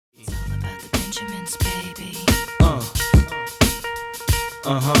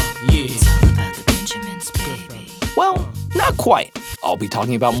Well, not quite. I'll be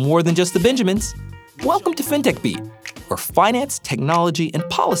talking about more than just the Benjamins. Welcome to FinTech Beat, where finance, technology, and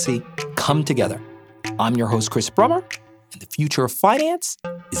policy come together. I'm your host, Chris Brummer, and the future of finance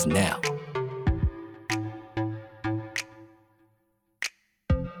is now.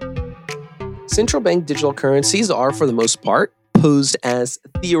 Central bank digital currencies are, for the most part, posed as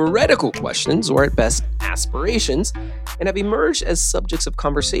theoretical questions, or at best, aspirations, and have emerged as subjects of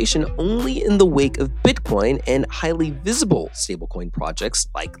conversation only in the wake of Bitcoin and highly visible stablecoin projects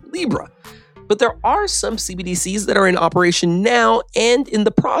like Libra. But there are some CBDCs that are in operation now and in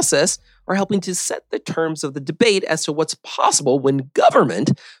the process are helping to set the terms of the debate as to what's possible when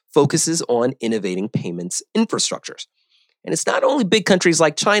government focuses on innovating payments infrastructures. And it's not only big countries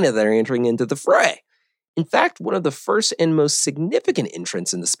like China that are entering into the fray. In fact, one of the first and most significant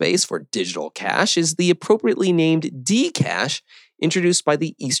entrants in the space for digital cash is the appropriately named D-Cash, introduced by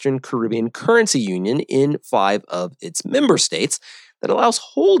the Eastern Caribbean Currency Union in 5 of its member states, that allows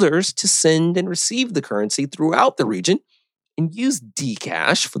holders to send and receive the currency throughout the region and use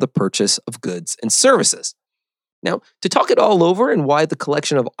D-Cash for the purchase of goods and services. Now, to talk it all over and why the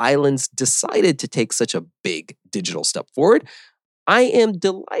collection of islands decided to take such a big digital step forward, I am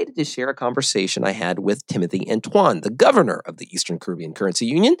delighted to share a conversation I had with Timothy Antoine, the governor of the Eastern Caribbean Currency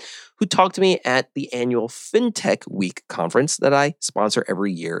Union, who talked to me at the annual FinTech Week conference that I sponsor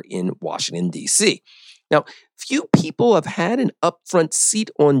every year in Washington, D.C. Now, few people have had an upfront seat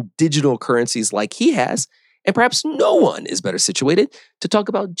on digital currencies like he has, and perhaps no one is better situated to talk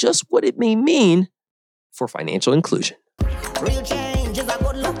about just what it may mean for financial inclusion. Real change is a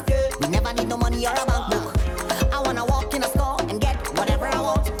good look. We never need no money or a bank book. I want to walk in a store and get whatever I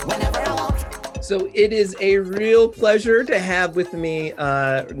want, whenever I want. So it is a real pleasure to have with me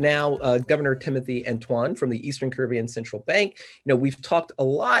now Governor Timothy Antoine from the Eastern Caribbean Central Bank. You know, we've talked a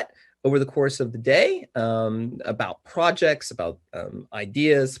lot over the course of the day about projects, about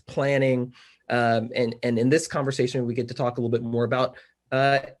ideas, planning, and in this conversation, we get to talk a little bit more about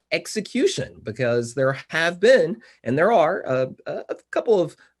execution, because there have been, and there are a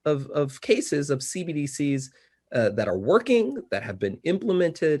couple of cases of CBDCs that are working, that have been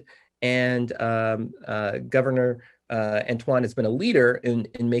implemented, and Governor Antoine has been a leader in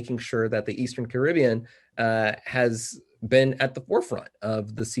making sure that the Eastern Caribbean has been at the forefront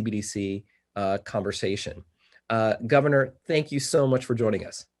of the CBDC conversation. Governor, thank you so much for joining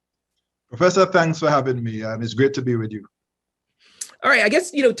us. Professor, thanks for having me, and it's great to be with you. All right, I guess,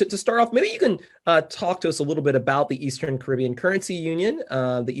 to start off, maybe you can talk to us a little bit about the Eastern Caribbean Currency Union,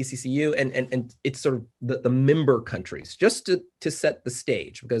 the ECCU, and it's sort of the member countries, just to set the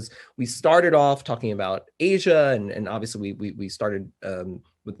stage, because we started off talking about Asia, and obviously we started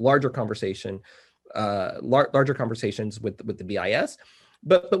with larger conversations with the BIS.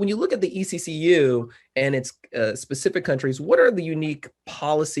 But when you look at the ECCU and its specific countries, what are the unique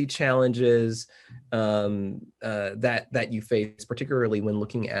policy challenges that you face, particularly when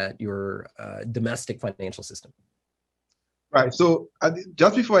looking at your domestic financial system? Right. So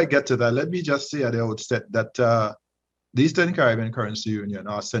just before I get to that, let me just say at the outset that the Eastern Caribbean Currency Union,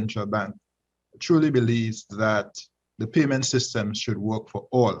 our central bank, truly believes that the payment system should work for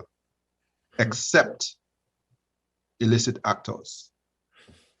all, except illicit actors.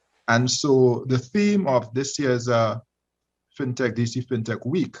 And so the theme of this year's DC FinTech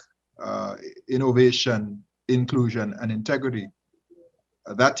Week, innovation, inclusion, and integrity,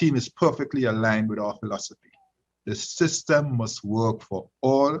 that theme is perfectly aligned with our philosophy. The system must work for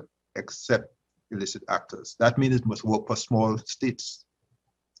all except illicit actors. That means it must work for small states.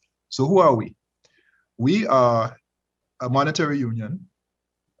 So who are we? We are a monetary union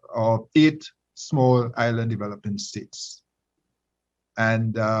of 8 small island developing states.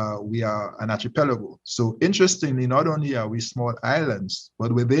 And we are an archipelago. So interestingly, not only are we small islands,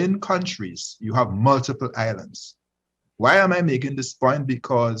 but within countries, you have multiple islands. Why am I making this point?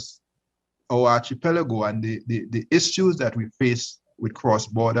 Because our archipelago and the issues that we face with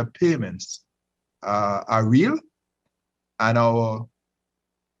cross-border payments are real, and our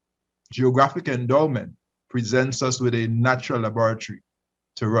geographic endowment presents us with a natural laboratory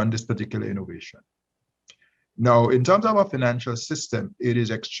to run this particular innovation. Now, in terms of our financial system, it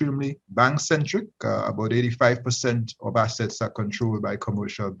is extremely bank-centric. About 85% of assets are controlled by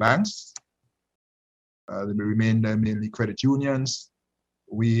commercial banks. The remainder mainly credit unions.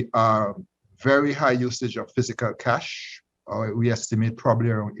 We are very high usage of physical cash. We estimate probably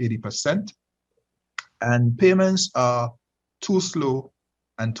around 80%. And payments are too slow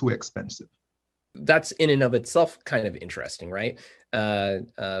and too expensive. that's in and of itself kind of interesting, right?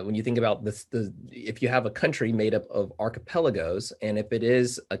 When you think about this, if you have a country made up of archipelagos, and if it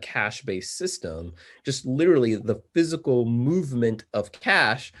is a cash-based system, just literally the physical movement of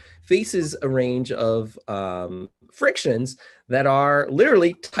cash faces a range of frictions that are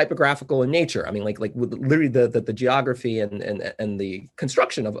literally typographical in nature. I mean, like literally the geography and the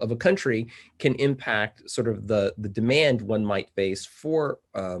construction of a country can impact sort of the demand one might face for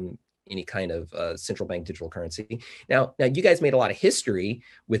any kind of central bank digital currency. Now, you guys made a lot of history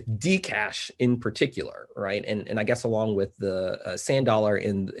with Dcash in particular, right? And I guess along with the Sand Dollar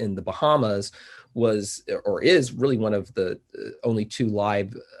in the Bahamas was or is really one of the only two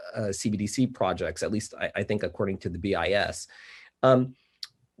live CBDC projects, at least I think according to the BIS.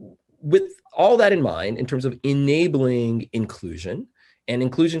 With all that in mind, in terms of enabling inclusion, and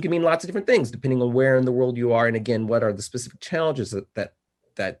inclusion can mean lots of different things depending on where in the world you are, and again, what are the specific challenges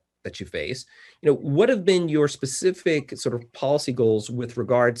that you face. What have been your specific sort of policy goals with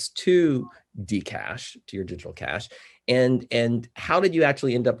regards to Dcash, to your digital cash, and how did you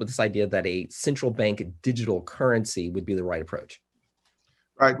actually end up with this idea that a central bank digital currency would be the right approach?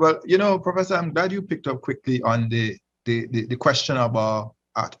 Right. Well, Professor, I'm glad you picked up quickly on the question about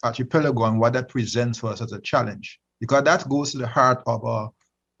archipelago and what that presents for us as a challenge, because that goes to the heart of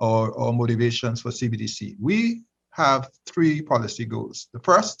our motivations for CBDC. We have three policy goals. The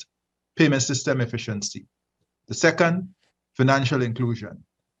first, payment system efficiency. The second, financial inclusion.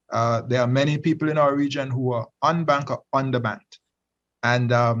 There are many people in our region who are unbanked or underbanked.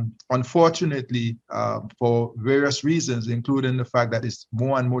 And unfortunately, for various reasons, including the fact that it's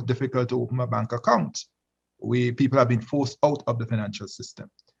more and more difficult to open a bank account, people have been forced out of the financial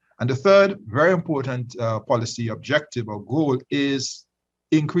system. And the third, very important policy objective or goal is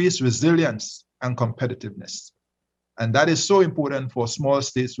increased resilience and competitiveness. And that is so important for small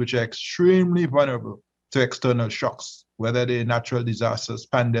states which are extremely vulnerable to external shocks, whether they're natural disasters,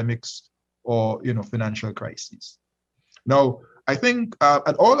 pandemics, or financial crises. Now, I think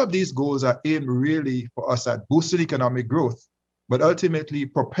and all of these goals are aimed really for us at boosting economic growth, but ultimately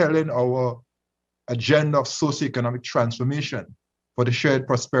propelling our agenda of socioeconomic transformation for the shared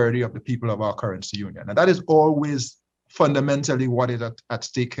prosperity of the people of our currency union. And that is always fundamentally what is at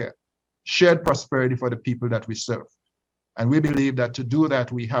stake here. Shared prosperity for the people that we serve. And we believe that to do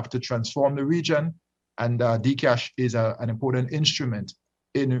that, we have to transform the region, and Dcash is an important instrument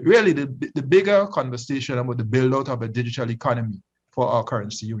in really the bigger conversation about the build out of a digital economy for our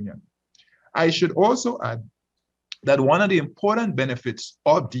currency union. I should also add that one of the important benefits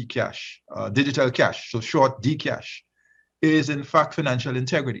of Dcash, digital cash, so short Dcash, is in fact financial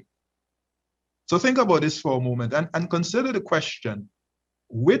integrity. So think about this for a moment and consider the question,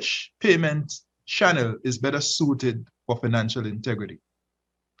 which payment channel is better suited for financial integrity?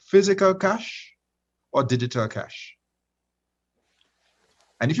 Physical cash or digital cash?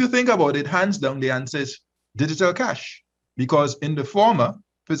 And if you think about it, hands down, the answer is digital cash, because in the former,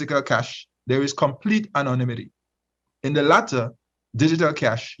 physical cash, there is complete anonymity. In the latter, digital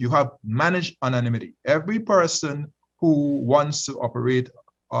cash, you have managed anonymity. Every person who wants to operate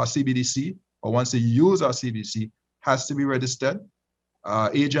our CBDC or wants to use our CBDC has to be registered.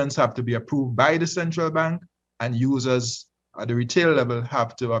 Agents have to be approved by the central bank, and users at the retail level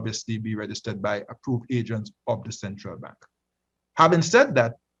have to obviously be registered by approved agents of the central bank. Having said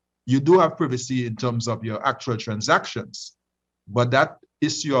that, you do have privacy in terms of your actual transactions, but that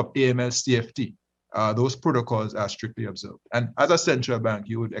issue of AML CFT, those protocols are strictly observed. And as a central bank,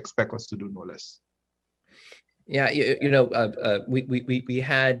 you would expect us to do no less. Yeah, we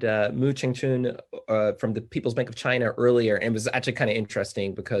had Mu Chengchun from the People's Bank of China earlier, and it was actually kind of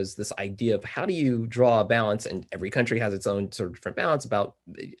interesting because this idea of how do you draw a balance, and every country has its own sort of different balance about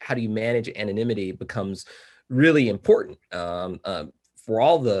how do you manage anonymity becomes really important for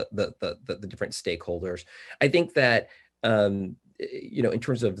all the different stakeholders. I think that in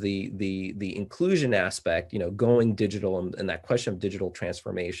terms of the inclusion aspect, going digital and that question of digital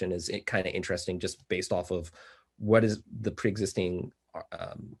transformation is kind of interesting, just based off of what is the pre-existing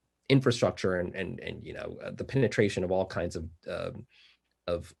infrastructure and the penetration of all kinds of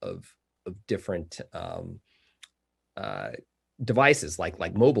different devices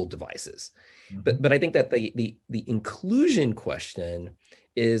like mobile devices. Mm-hmm. But I think that the inclusion question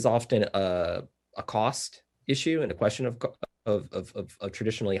is often a cost issue and a question of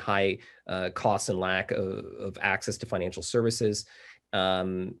traditionally high costs and lack of access to financial services.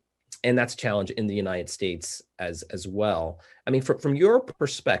 And that's a challenge in the United States as well. I mean, from your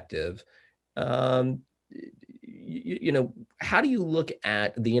perspective, how do you look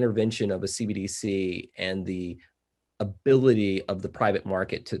at the intervention of a CBDC and the ability of the private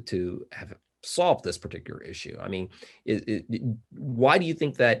market to have solve this particular issue? I mean, why do you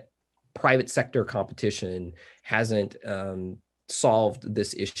think that private sector competition hasn't solved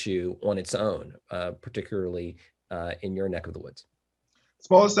this issue on its own, particularly in your neck of the woods?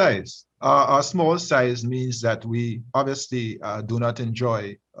 Small size. Our small size means that we obviously do not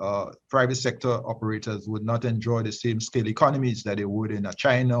enjoy, private sector operators would not enjoy the same scale economies that they would in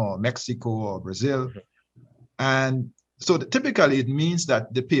China or Mexico or Brazil. Mm-hmm. And so typically it means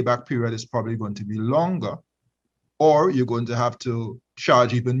that the payback period is probably going to be longer, or you're going to have to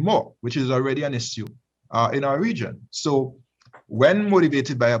charge even more, which is already an issue in our region. So when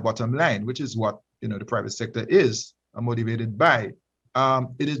motivated by a bottom line, which is what the private sector is motivated by,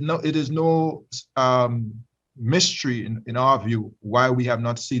 it is no mystery in our view why we have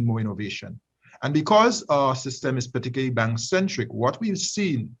not seen more innovation. And because our system is particularly bank-centric, what we've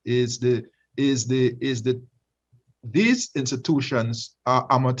seen is these institutions are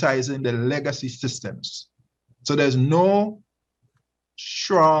amortizing the legacy systems. So there's no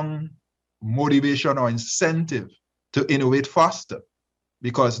strong motivation or incentive to innovate faster,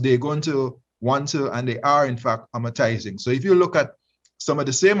 because they're going to want to, and they are in fact amortizing. So if you look at some of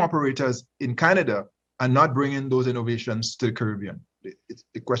the same operators in Canada are not bringing those innovations to the Caribbean.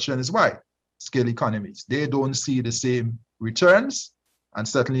 The question is why? Scale economies. They don't see the same returns, and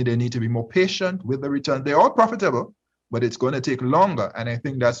certainly they need to be more patient with the return. They're all profitable, but it's going to take longer. And I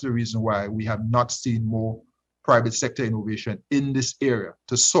think that's the reason why we have not seen more private sector innovation in this area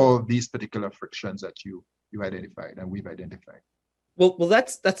to solve these particular frictions that you identified and we've identified. Well,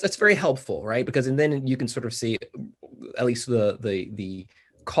 that's very helpful, right? Because and then you can sort of see at least the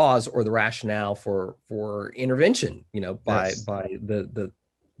cause or the rationale for intervention, by the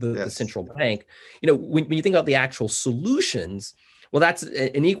central bank. When you think about the actual solutions, well, that's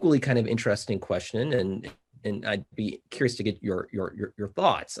an equally kind of interesting question, and I'd be curious to get your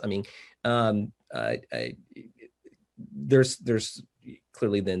thoughts. I mean, there's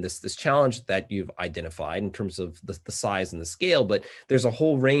clearly then this challenge that you've identified in terms of the size and the scale, but there's a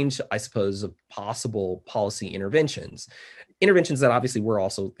whole range, I suppose, of possible policy interventions that obviously we're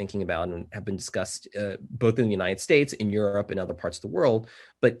also thinking about and have been discussed both in the United States, in Europe, and other parts of the world.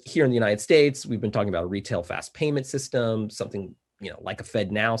 But here in the United States, we've been talking about a retail fast payment system, something like a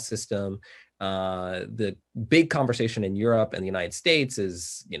FedNow system. The big conversation in Europe and the United States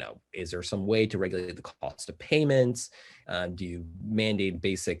is there some way to regulate the cost of payments? Do you mandate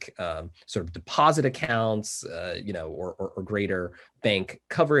basic sort of deposit accounts, or greater bank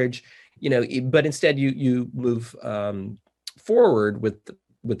coverage? But instead you move forward with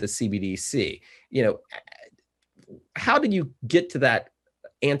the CBDC. How did you get to that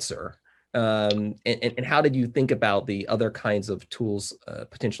answer? And how did you think about the other kinds of tools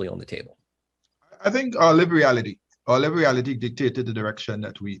potentially on the table? I think our live reality dictated the direction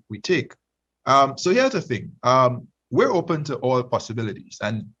that we take. So here's the thing. We're open to all possibilities.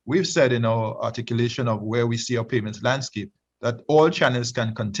 And we've said in our articulation of where we see our payments landscape that all channels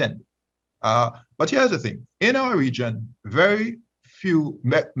can contend. But here's the thing. In our region,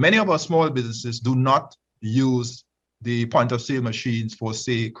 many of our small businesses do not use the point of sale machines for,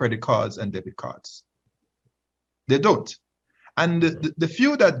 say, credit cards and debit cards. They don't. And the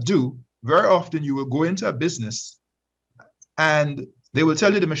few that do, very often you will go into a business and they will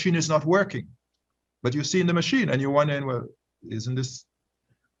tell you the machine is not working. But you've seen the machine and you're wondering, well, isn't this?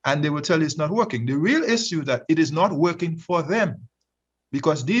 And they will tell you it's not working. The real issue is that it is not working for them,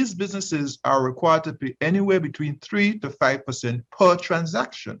 because these businesses are required to pay anywhere between 3 to 5% per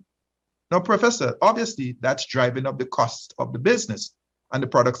transaction. Now, Professor, obviously that's driving up the cost of the business and the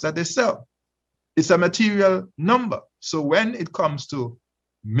products that they sell. It's a material number. So when it comes to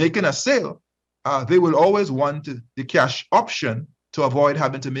making a sale, they will always want the cash option to avoid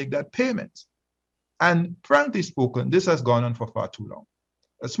having to make that payment. And frankly spoken, this has gone on for far too long.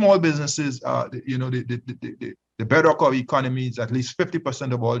 Small businesses, the bedrock of economies, at least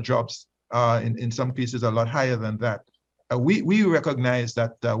 50% of all jobs, in some cases a lot higher than that. We recognize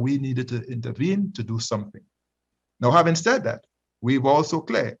that we needed to intervene to do something. Now, having said that, we're also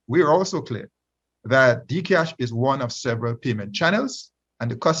clear that Dcash is one of several payment channels, and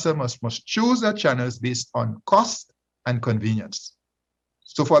the customers must choose their channels based on cost and convenience.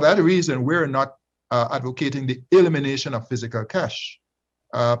 So for that reason, we're not advocating the elimination of physical cash.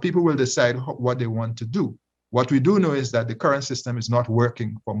 People will decide what they want to do. What we do know is that the current system is not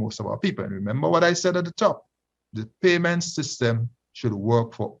working for most of our people. And remember what I said at the top, the payment system should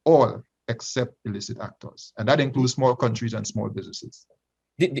work for all except illicit actors. And that includes small countries and small businesses.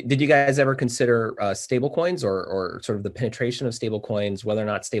 Did you guys ever consider stablecoins or sort of the penetration of stablecoins, whether or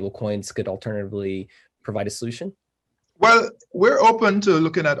not stablecoins could alternatively provide a solution? Well, we're open to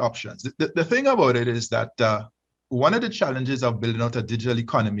looking at options. The thing about it is that one of the challenges of building out a digital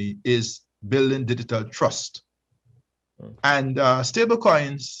economy is building digital trust. And stable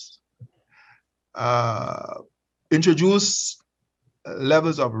coins introduce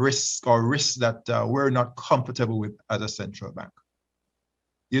levels of risk or risks that we're not comfortable with as a central bank.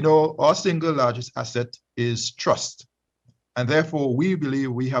 You know, our single largest asset is trust. And therefore, we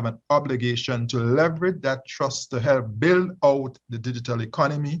believe we have an obligation to leverage that trust to help build out the digital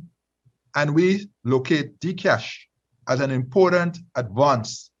economy. And we locate Dcash as an important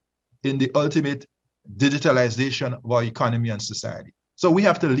advance in the ultimate digitalization of our economy and society. So we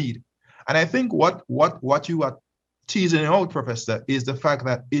have to lead. And I think what you are teasing out, Professor, is the fact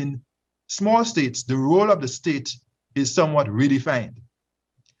that in small states, the role of the state is somewhat redefined.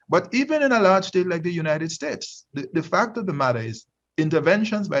 But even in a large state like the United States, the fact of the matter is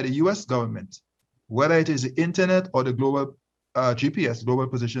interventions by the US government, whether it is the internet or the global GPS, global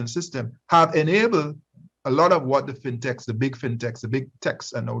position system, have enabled a lot of what the fintechs, the big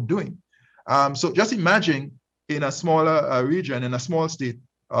techs are now doing. So just imagine in a smaller region, in a small state,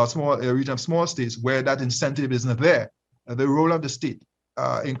 a region of small states where that incentive is not there, the role of the state,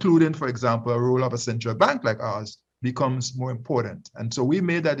 including, for example, a role of a central bank like ours, becomes more important. And so we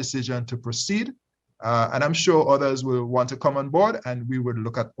made that decision to proceed. And I'm sure others will want to come on board, and we would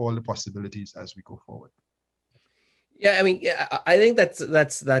look at all the possibilities as we go forward. Yeah, I mean, yeah, I think that's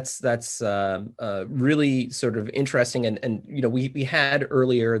really sort of interesting, and you know, we had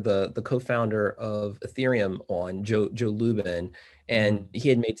earlier the co-founder of Ethereum on, Joe Lubin, and he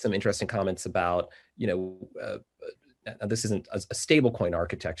had made some interesting comments about, you know, this isn't a stable coin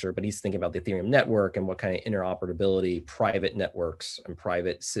architecture, but he's thinking about the Ethereum network and what kind of interoperability private networks and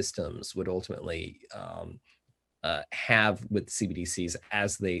private systems would ultimately have with CBDCs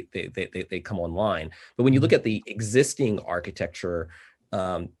as they come online. But when you look at the existing architecture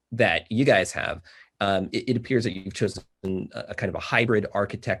that you guys have, it appears that you've chosen a kind of a hybrid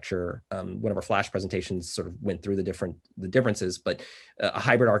architecture. One of our flash presentations sort of went through the differences, but a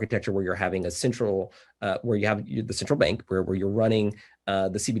hybrid architecture where you're having a central, where you have the central bank, where you're running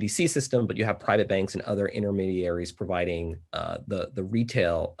the CBDC system, but you have private banks and other intermediaries providing the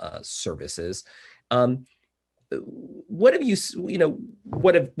retail services. What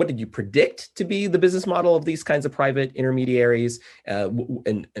have what did you predict to be the business model of these kinds of private intermediaries,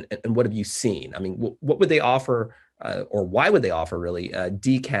 and what have you seen? I mean, what would they offer, or why would they offer really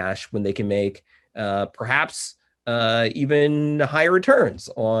Dcash when they can make perhaps even higher returns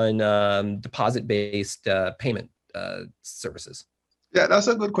on deposit-based payment services? Yeah, that's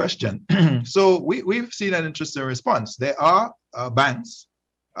a good question. So we've seen an interesting response. There are banks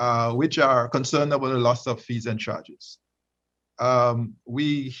which are concerned about the loss of fees and charges.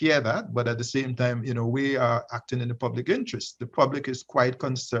 We hear that, but at the same time, you know, we are acting in the public interest. The public is quite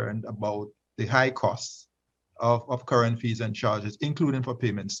concerned about the high costs of current fees and charges, including for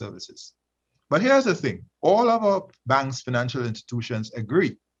payment services. But here's the thing. All of our banks, financial institutions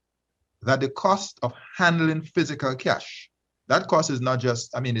agree that the cost of handling physical cash, that cost is not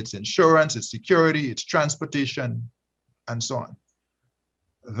just, I mean, it's insurance, it's security, it's transportation, and so on.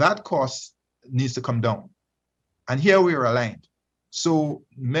 That cost needs to come down. And here we are aligned. So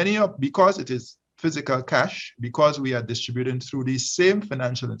because it is physical cash, because we are distributing through these same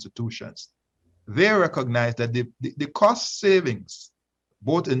financial institutions, they recognize that the cost savings,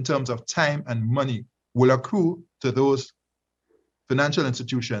 both in terms of time and money, will accrue to those financial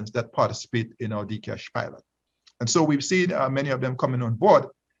institutions that participate in our Dcash pilot. And so we've seen many of them coming on board.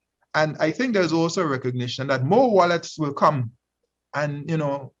 And I think there's also a recognition that more wallets will come. And you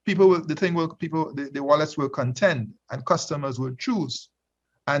know, the wallets will contend, and customers will choose.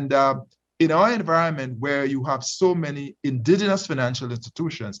 And in our environment where you have so many indigenous financial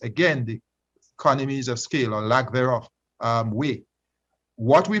institutions, again, the economies of scale or lack thereof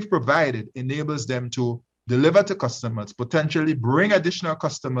what we've provided enables them to deliver to customers, potentially bring additional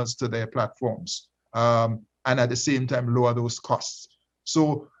customers to their platforms, and at the same time lower those costs.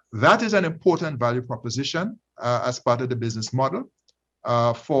 So that is an important value proposition as part of the business model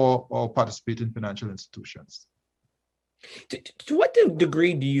for our participating financial institutions. To what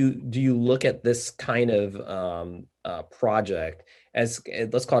degree do you look at this kind of project as,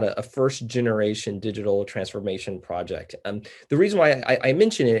 let's call it a first generation digital transformation project? The reason why I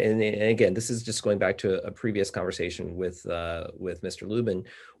mention it, and again, this is just going back to a previous conversation with Mr. Lubin,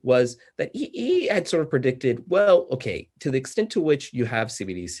 was that he had sort of predicted, well, okay, to the extent to which you have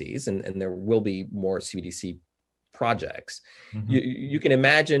CBDCs, and there will be more CBDC projects, you can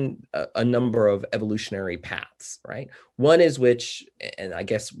imagine a number of evolutionary paths, right? One is which, and I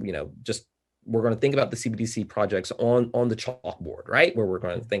guess, you know, just we're going to think about the CBDC projects on the chalkboard, right? Where we're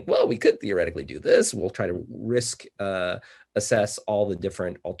going to think, well, we could theoretically do this. We'll try to risk assess all the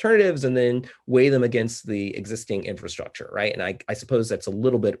different alternatives and then weigh them against the existing infrastructure, right? And I suppose that's a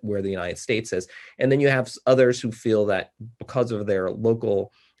little bit where the United States is. And then you have others who feel that because of their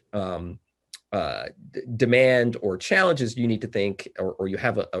local demand or challenges, you need to think, or you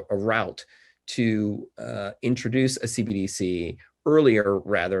have a route to introduce a CBDC earlier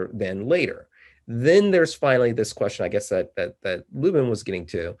rather than later. Then there's finally this question, I guess that Lubin was getting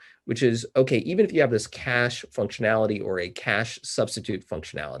to, which is, okay, even if you have this cash functionality or a cash substitute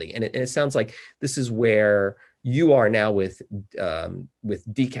functionality, and it sounds like this is where you are now with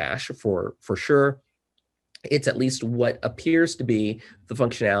Dcash for sure. It's at least what appears to be the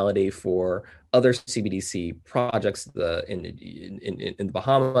functionality for other CBDC projects in the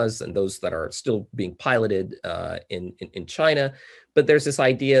Bahamas and those that are still being piloted in China. But there's this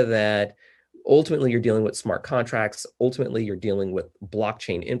idea that ultimately you're dealing with smart contracts. Ultimately, you're dealing with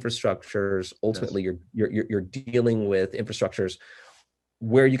blockchain infrastructures. Ultimately, you're dealing with infrastructures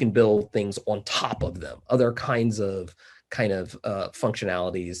where you can build things on top of them, other kinds of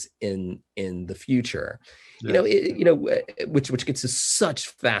functionalities in the future. Which gets to such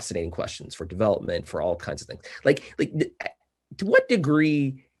fascinating questions for development, for all kinds of things. Like to what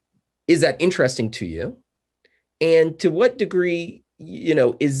degree is that interesting to you, and to what degree,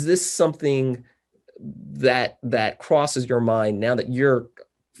 is this something that crosses your mind now that you're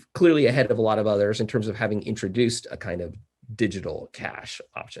clearly ahead of a lot of others in terms of having introduced a kind of digital cash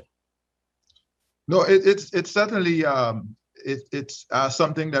option? No, it's certainly it's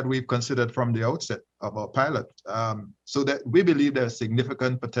something that we've considered from the outset of our pilot. So that we believe there's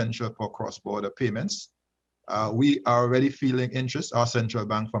significant potential for cross-border payments. We are already feeling interest, our central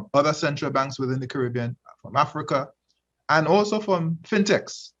bank, from other central banks within the Caribbean, from Africa, and also from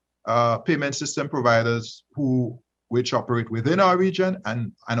fintechs, payment system providers which operate within our region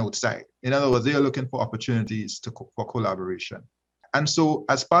and outside. In other words, they are looking for opportunities for collaboration. And so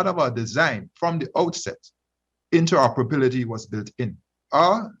as part of our design from the outset, interoperability was built in.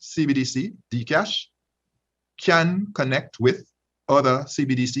 Our CBDC, Dcash, can connect with other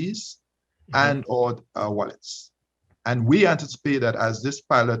CBDCs and or wallets. And we anticipate that as this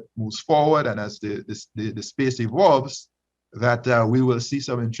pilot moves forward and as the space evolves, that we will see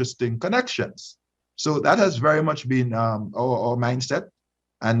some interesting connections. So that has very much been our mindset.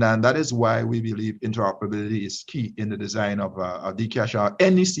 And that is why we believe interoperability is key in the design of Dcash or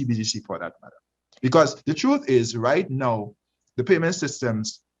any CBDC for that matter. Because the truth is, right now, the payment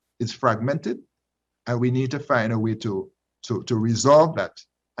systems is fragmented, and we need to find a way to resolve that.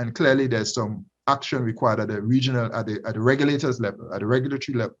 And clearly, there's some action required at the regional, at the regulators level, at the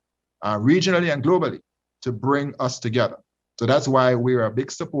regulatory level, regionally and globally, to bring us together. So that's why we're a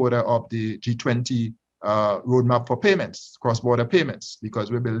big supporter of the G20 roadmap for payments, cross-border payments, because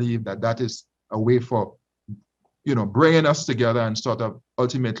we believe that is a way for bringing us together and sort of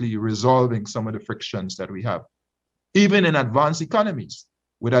ultimately resolving some of the frictions that we have. Even in advanced economies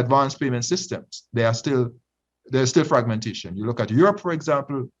with advanced payment systems, there's still fragmentation. You look at Europe, for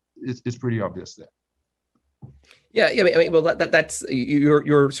example, it's pretty obvious there. Yeah, I mean, well, that's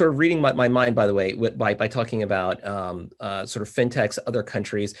you're sort of reading my mind, by the way, by talking about sort of fintechs, other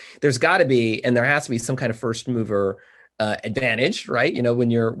countries. There's got to be, and there has to be some kind of first mover advantage, right?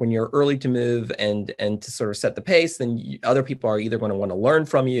 When you're early to move and to sort of set the pace, then other people are either going to want to learn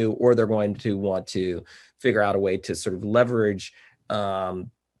from you, or they're going to want to figure out a way to sort of leverage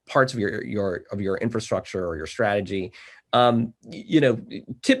parts of your infrastructure or your strategy.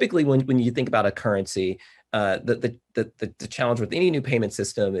 Typically when you think about a currency, the challenge with any new payment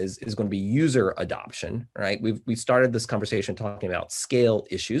system is going to be user adoption, right? We've started this conversation talking about scale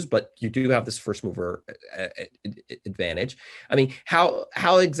issues, but you do have this first mover advantage. I mean,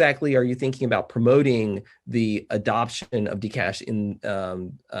 how exactly are you thinking about promoting the adoption of Dcash in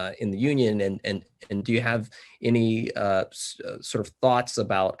the union, and do you have any sort of thoughts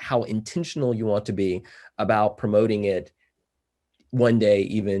about how intentional you want to be about promoting it one day,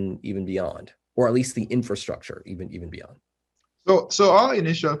 even beyond? Or at least the infrastructure, even beyond. So our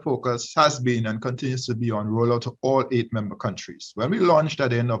initial focus has been and continues to be on rollout to all 8 member countries. When we launched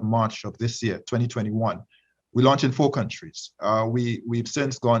at the end of March of this year, 2021, we launched in 4 countries. We've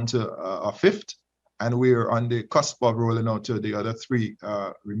since gone to our 5th, and we're on the cusp of rolling out to the other 3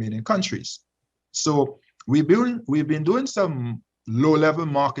 remaining countries. So we've been doing some low-level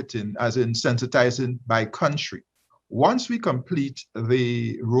marketing, as in sensitizing by country. Once we complete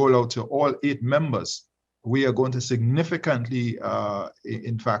the rollout to all 8 members, we are going to significantly,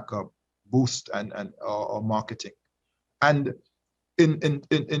 boost and our marketing. And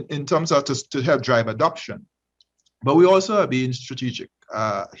in terms of to help drive adoption. But we also are being strategic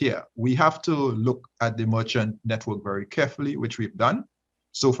here. We have to look at the merchant network very carefully, which we've done.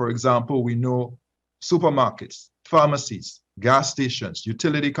 So, for example, we know supermarkets, pharmacies, gas stations,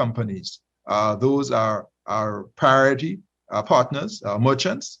 utility companies, those are our priority partners,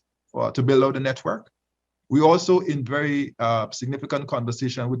 merchants, to build out the network. We also in very significant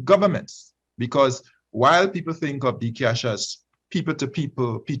conversation with governments, because while people think of Dcash as people to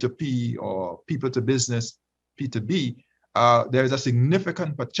people, P2P, or people to business, P2B, there is a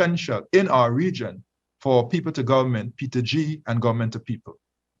significant potential in our region for people to government, P2G, and government to people,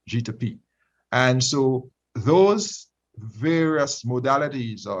 G2P. And so those various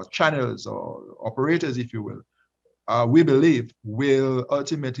modalities or channels or operators, if you will, we believe will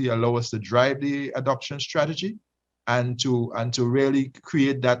ultimately allow us to drive the adoption strategy and to really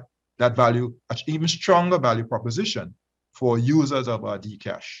create that value, even stronger value proposition for users of our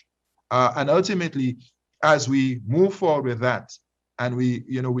Dcash. And ultimately, as we move forward with that, and we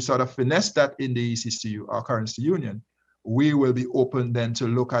sort of finesse that in the ECCU, our currency union, we will be open then to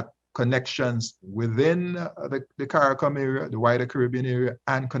look at connections within the CARICOM area, the wider Caribbean area,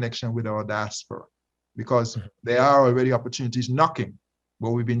 and connection with our diaspora, because there are already opportunities knocking.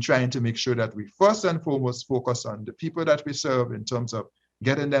 But we've been trying to make sure that we first and foremost focus on the people that we serve in terms of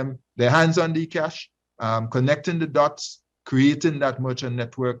getting them their hands on Dcash, connecting the dots, creating that merchant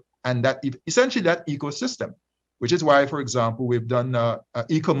network, and that essentially that ecosystem, which is why, for example, we've done an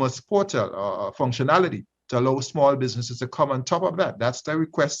e-commerce portal functionality to allow small businesses to come on top of that. That's the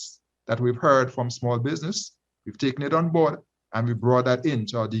requests that we've heard from small business. We've taken it on board and we brought that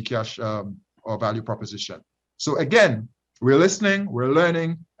into our Dcash our value proposition. So again, we're listening, we're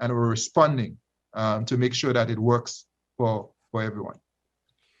learning, and we're responding to make sure that it works for everyone.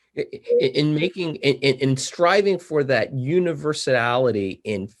 In striving for that universality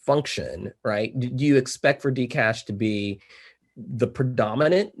in function, right? Do you expect for Dcash to be the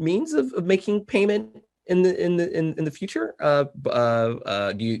predominant means of making payment in the future?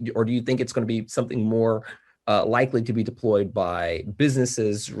 Do you think it's going to be something more likely to be deployed by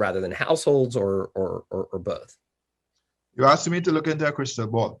businesses rather than households, or both? You asked me to look into a crystal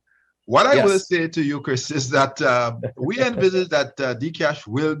ball. What I will say to you, Chris, is that we envisage that Dcash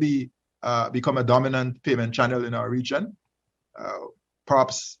will become a dominant payment channel in our region.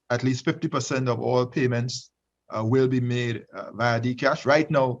 Perhaps at least 50% of all payments will be made via Dcash.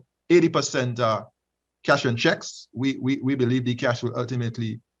 Right now, 80% are cash and checks. We believe Dcash will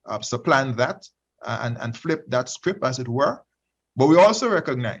ultimately supplant that and flip that script, as it were. But we also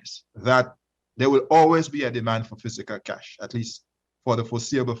recognize that there will always be a demand for physical cash, at least for the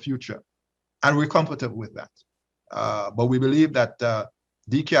foreseeable future. And we're comfortable with that. But we believe that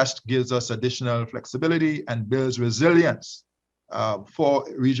Dcash gives us additional flexibility and builds resilience for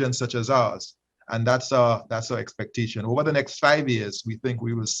regions such as ours. And that's our expectation. Over the next 5 years, we think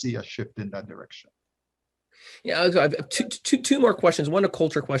we will see a shift in that direction. Yeah, I have two more questions. One a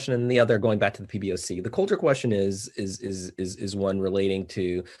culture question, and the other going back to the PBOC. The culture question is one relating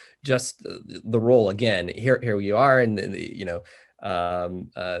to just the role. Again, here we are, and the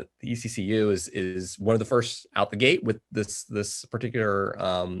ECCU is one of the first out the gate with this particular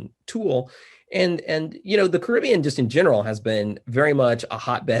tool. And the Caribbean just in general has been very much a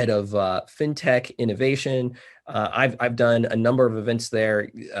hotbed of fintech innovation. I've done a number of events there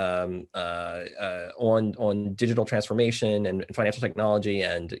on digital transformation and financial technology,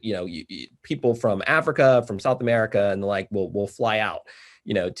 and people from Africa, from South America, and the like will fly out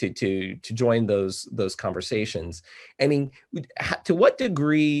to join those conversations. I mean, to what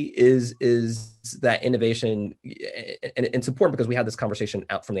degree is that innovation, and it's important because we had this conversation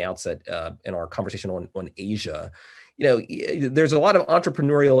out from the outset in our conversation on Asia. There's a lot of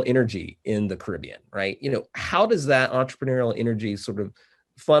entrepreneurial energy in the Caribbean, right? How does that entrepreneurial energy sort of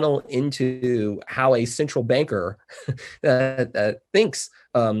funnel into how a central banker thinks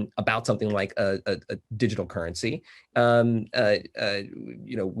about something like a digital currency?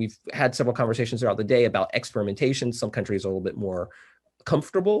 We've had several conversations throughout the day about experimentation. Some countries are a little bit more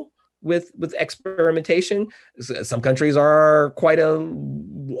comfortable with experimentation. Some countries are quite a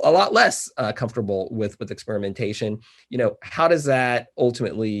lot less comfortable with experimentation. How does that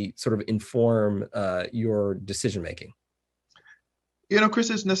ultimately sort of inform your decision making?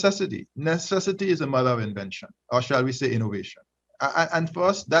 Chris, it's necessity. Necessity is the mother of invention, or shall we say innovation. And for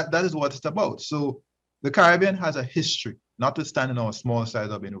us, that is what it's about. So the Caribbean has a history, notwithstanding our small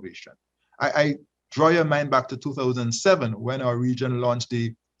size, of innovation. I draw your mind back to 2007 when our region launched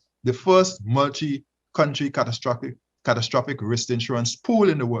the first multi-country catastrophic risk insurance pool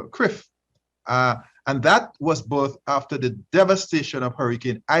in the world, CRIF. And that was both after the devastation of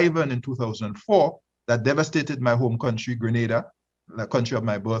Hurricane Ivan in 2004 that devastated my home country, Grenada, the country of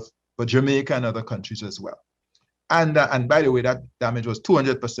my birth, but Jamaica and other countries as well. And by the way, that damage was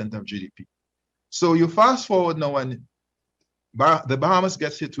 200% of GDP. So you fast forward now and the Bahamas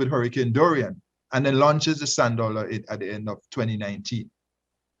gets hit with Hurricane Dorian and then launches the sand dollar at the end of 2019.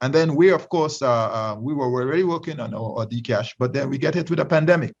 And then we, of course, we were already working on our Dcash, but then we get hit with a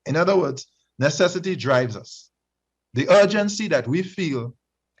pandemic. In other words, necessity drives us. The urgency that we feel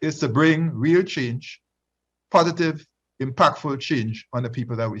is to bring real change, positive, impactful change on the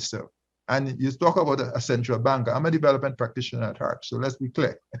people that we serve. And you talk about a central bank. I'm a development practitioner at heart, so let's be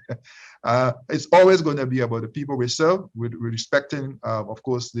clear. It's always going to be about the people we serve, with respecting, of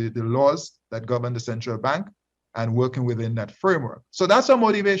course, the laws that govern the central bank and working within that framework. So that's our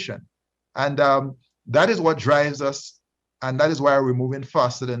motivation. And that is what drives us. And that is why we're moving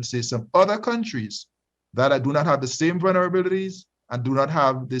faster than, say, some other countries that do not have the same vulnerabilities and do not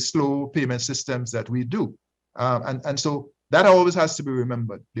have the slow payment systems that we do. And so that always has to be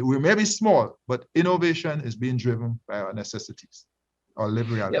remembered. We may be small, but innovation is being driven by our necessities, our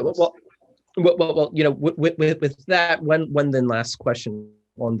lived realities. Yeah, well, you know, with that, one then last question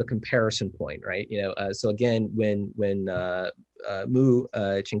on the comparison point, right? You know, so again, when Mu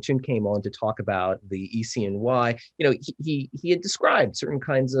Ching-Chun came on to talk about the ECNY, you know, he had described certain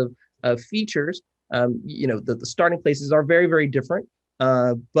kinds of features. You know, the starting places are very, very different.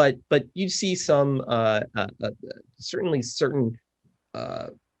 But you see some certainly certain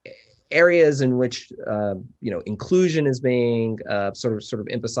areas in which you know, inclusion is being sort of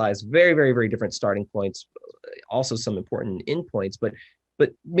emphasized. Very, very, very different starting points. Also some important endpoints. But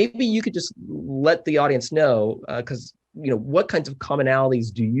maybe you could just let the audience know, because you know, what kinds of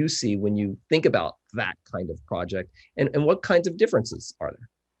commonalities do you see when you think about that kind of project, and what kinds of differences are there?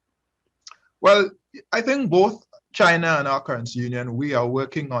 Well, I think both China and our currency union, we are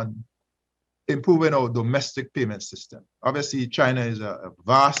working on improving our domestic payment system. Obviously, China is a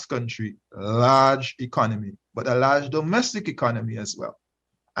vast country, large economy, but a large domestic economy as well.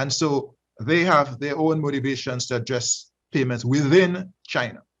 And so they have their own motivations to address payments within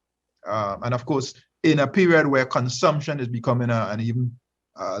China. And of course, in a period where consumption is becoming an even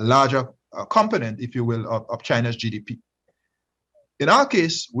larger component, if you will, of China's GDP. In our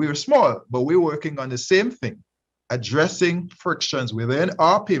case, we're small, but we're working on the same thing, addressing frictions within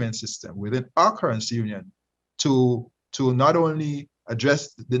our payment system, within our currency union, to not only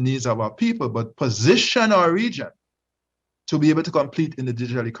address the needs of our people, but position our region to be able to compete in the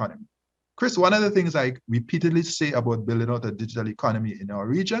digital economy. Chris, one of the things I repeatedly say about building out a digital economy in our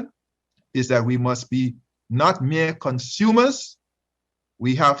region is that we must be not mere consumers,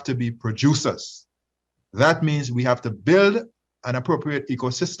 we have to be producers. That means we have to build an appropriate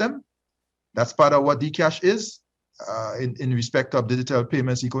ecosystem. That's part of what Dcash is in respect of digital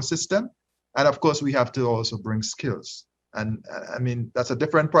payments ecosystem. And of course, we have to also bring skills. And I mean, that's a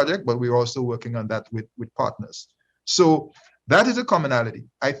different project, but we're also working on that with partners. So that is a commonality.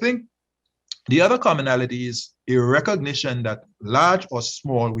 I think the other commonality is a recognition that large or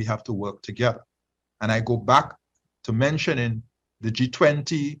small, we have to work together. And I go back to mentioning the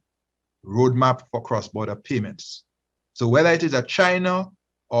G20 roadmap for cross-border payments. So whether it is a China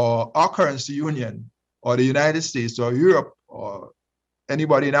or our currency union or the United States or Europe or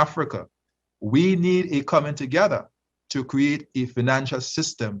anybody in Africa, we need a coming together to create a financial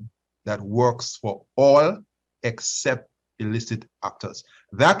system that works for all except illicit actors.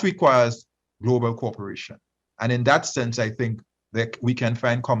 That requires global cooperation. And in that sense, I think that we can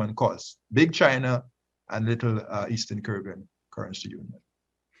find common cause. Big China and little Eastern Caribbean currency union.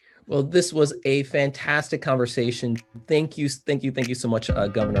 Well, this was a fantastic conversation. Thank you so much,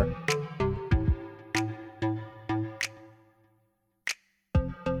 Governor.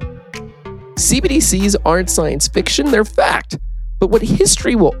 CBDCs aren't science fiction, they're fact. But what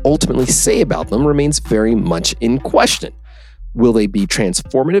history will ultimately say about them remains very much in question. Will they be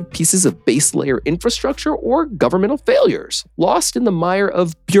transformative pieces of base layer infrastructure or governmental failures, lost in the mire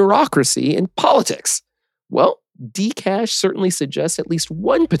of bureaucracy and politics? Well, Dcash certainly suggests at least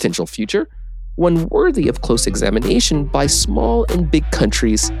one potential future, one worthy of close examination by small and big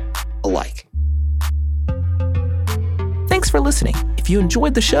countries alike. Thanks for listening. If you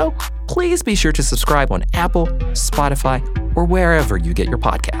enjoyed the show, please be sure to subscribe on Apple, Spotify, or wherever you get your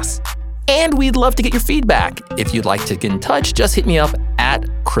podcasts. And we'd love to get your feedback. If you'd like to get in touch, just hit me up at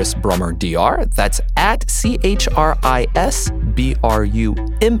Chris Brummer DR. That's at ChrisBrummer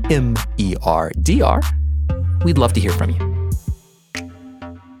DR. We'd love to hear from you.